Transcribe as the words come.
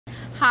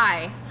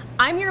Hi,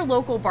 I'm your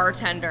local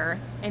bartender,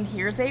 and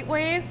here's 8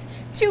 ways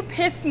to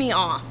piss me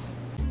off.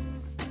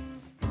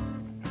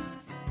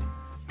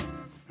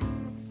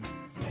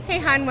 Hey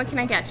hon, what can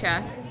I get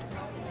ya?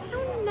 I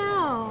don't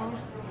know.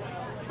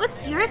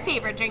 What's your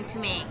favorite drink to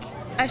make?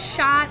 A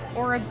shot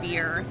or a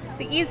beer,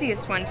 the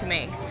easiest one to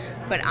make.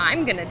 But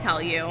I'm gonna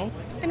tell you,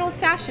 an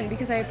old-fashioned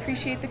because I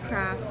appreciate the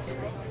craft.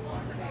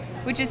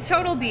 Which is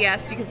total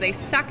BS because they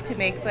suck to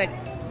make, but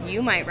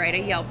you might write a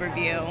Yelp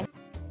review.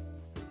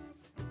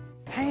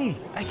 Hey,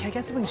 I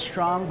get something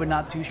strong, but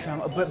not too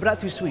strong, but not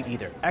too sweet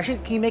either. Actually,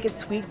 can you make it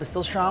sweet, but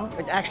still strong?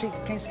 Like, actually,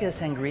 can I just get a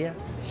sangria?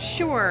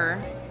 Sure.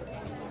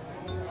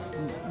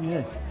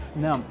 Yeah.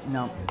 No.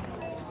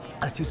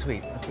 That's too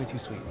sweet. That's way too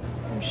sweet.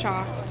 I'm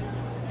shocked.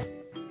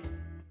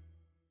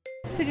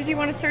 So did you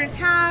want to start a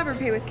tab or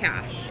pay with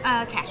cash?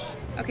 Cash.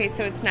 Okay,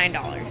 so it's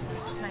 $9. It's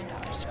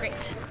 $9.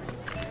 Great.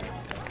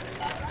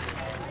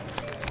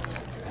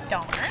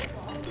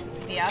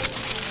 $1. Yes.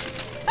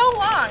 So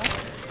long.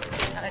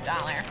 Another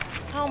 $1.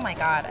 Oh my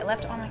God, I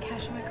left all my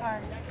cash in my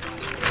car.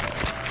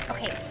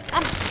 Okay,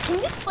 can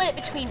you split it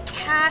between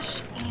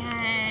cash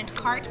and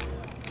card?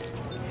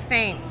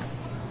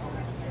 Thanks.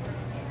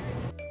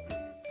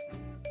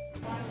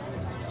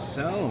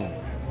 So,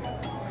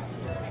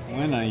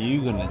 when are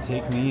you gonna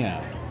take me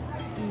out?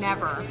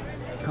 Never.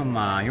 Come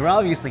on, you're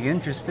obviously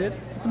interested.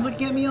 You've been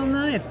looking at me all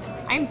night.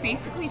 I'm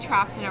basically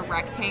trapped in a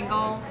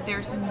rectangle.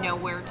 There's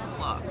nowhere to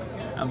look.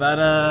 How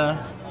about,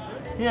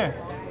 here?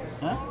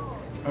 Huh?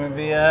 Or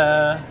maybe,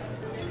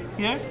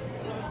 here?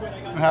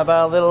 Or how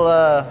about a little,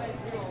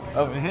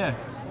 over here?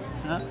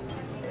 Huh?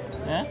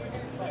 Yeah?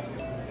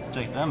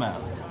 Check them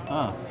out.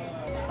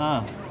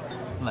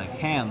 Like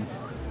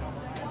hands.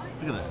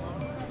 Look at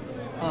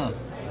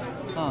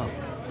that.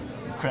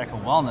 Crack a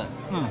walnut.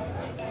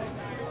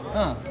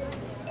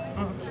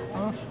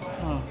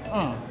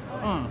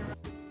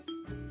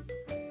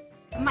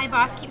 My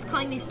boss keeps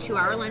calling these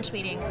 2-hour lunch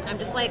meetings, and I'm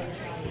just like,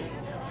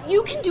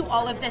 you can do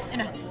all of this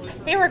in a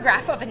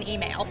paragraph of an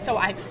email. So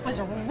I was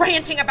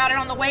ranting about it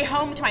on the way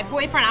home to my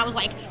boyfriend. I was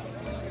like,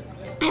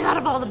 I thought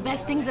of all the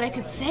best things that I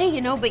could say,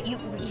 you know, but you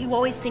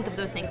always think of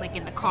those things like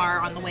in the car,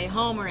 on the way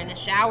home, or in the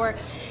shower.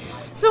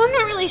 So I'm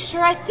not really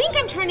sure. I think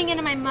I'm turning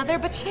into my mother,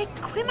 but should I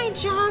quit my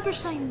job or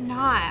should I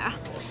not?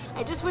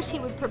 I just wish he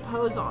would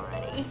propose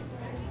already.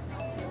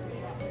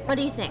 What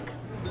do you think?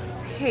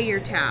 Pay your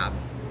tab.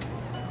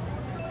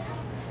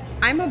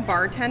 I'm a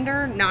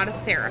bartender, not a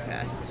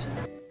therapist.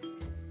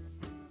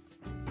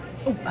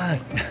 Oh,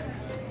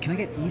 can I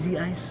get easy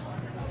ice?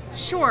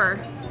 Sure.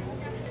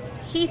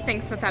 He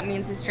thinks that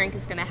means his drink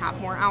is gonna have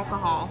more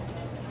alcohol.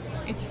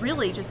 It's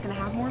really just gonna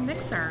have more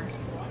mixer.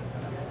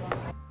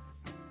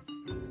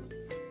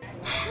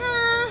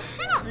 I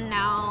don't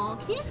know.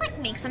 Can you just like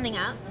make something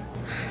up?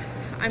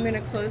 I'm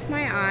gonna close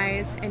my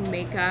eyes and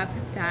make up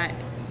that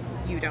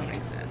you don't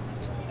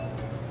exist.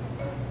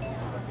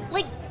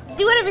 Like,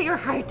 do whatever your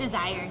heart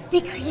desires.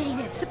 Be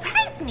creative.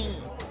 Surprise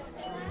me.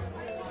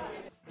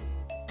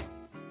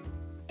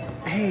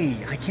 Hey,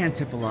 I can't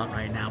tip a lot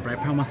right now, but I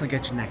promise I'll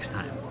get you next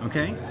time,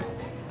 okay?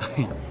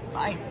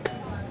 Bye.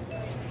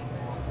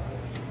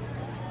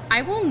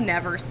 I will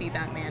never see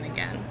that man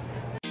again.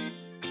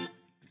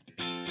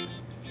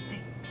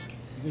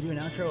 You gonna do an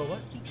outro or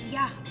what?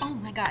 Yeah, oh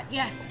my God,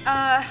 yes.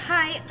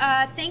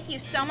 Hi, thank you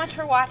so much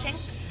for watching.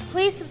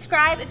 Please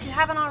subscribe if you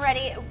haven't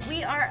already.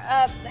 We are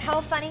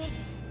hella funny,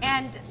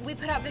 and we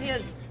put out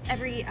videos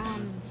every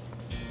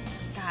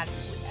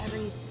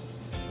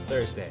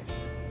Thursday.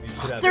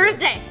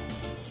 Thursday.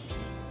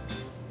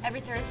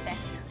 Every Thursday.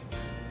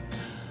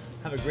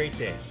 Have a great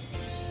day.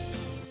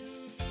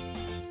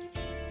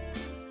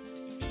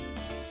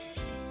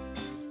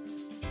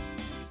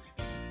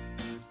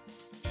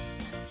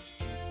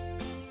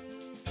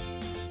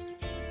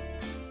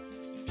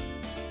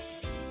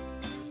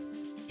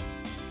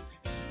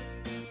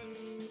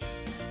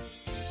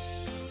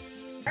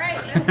 All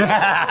right, that's it.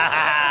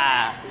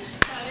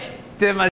 Did my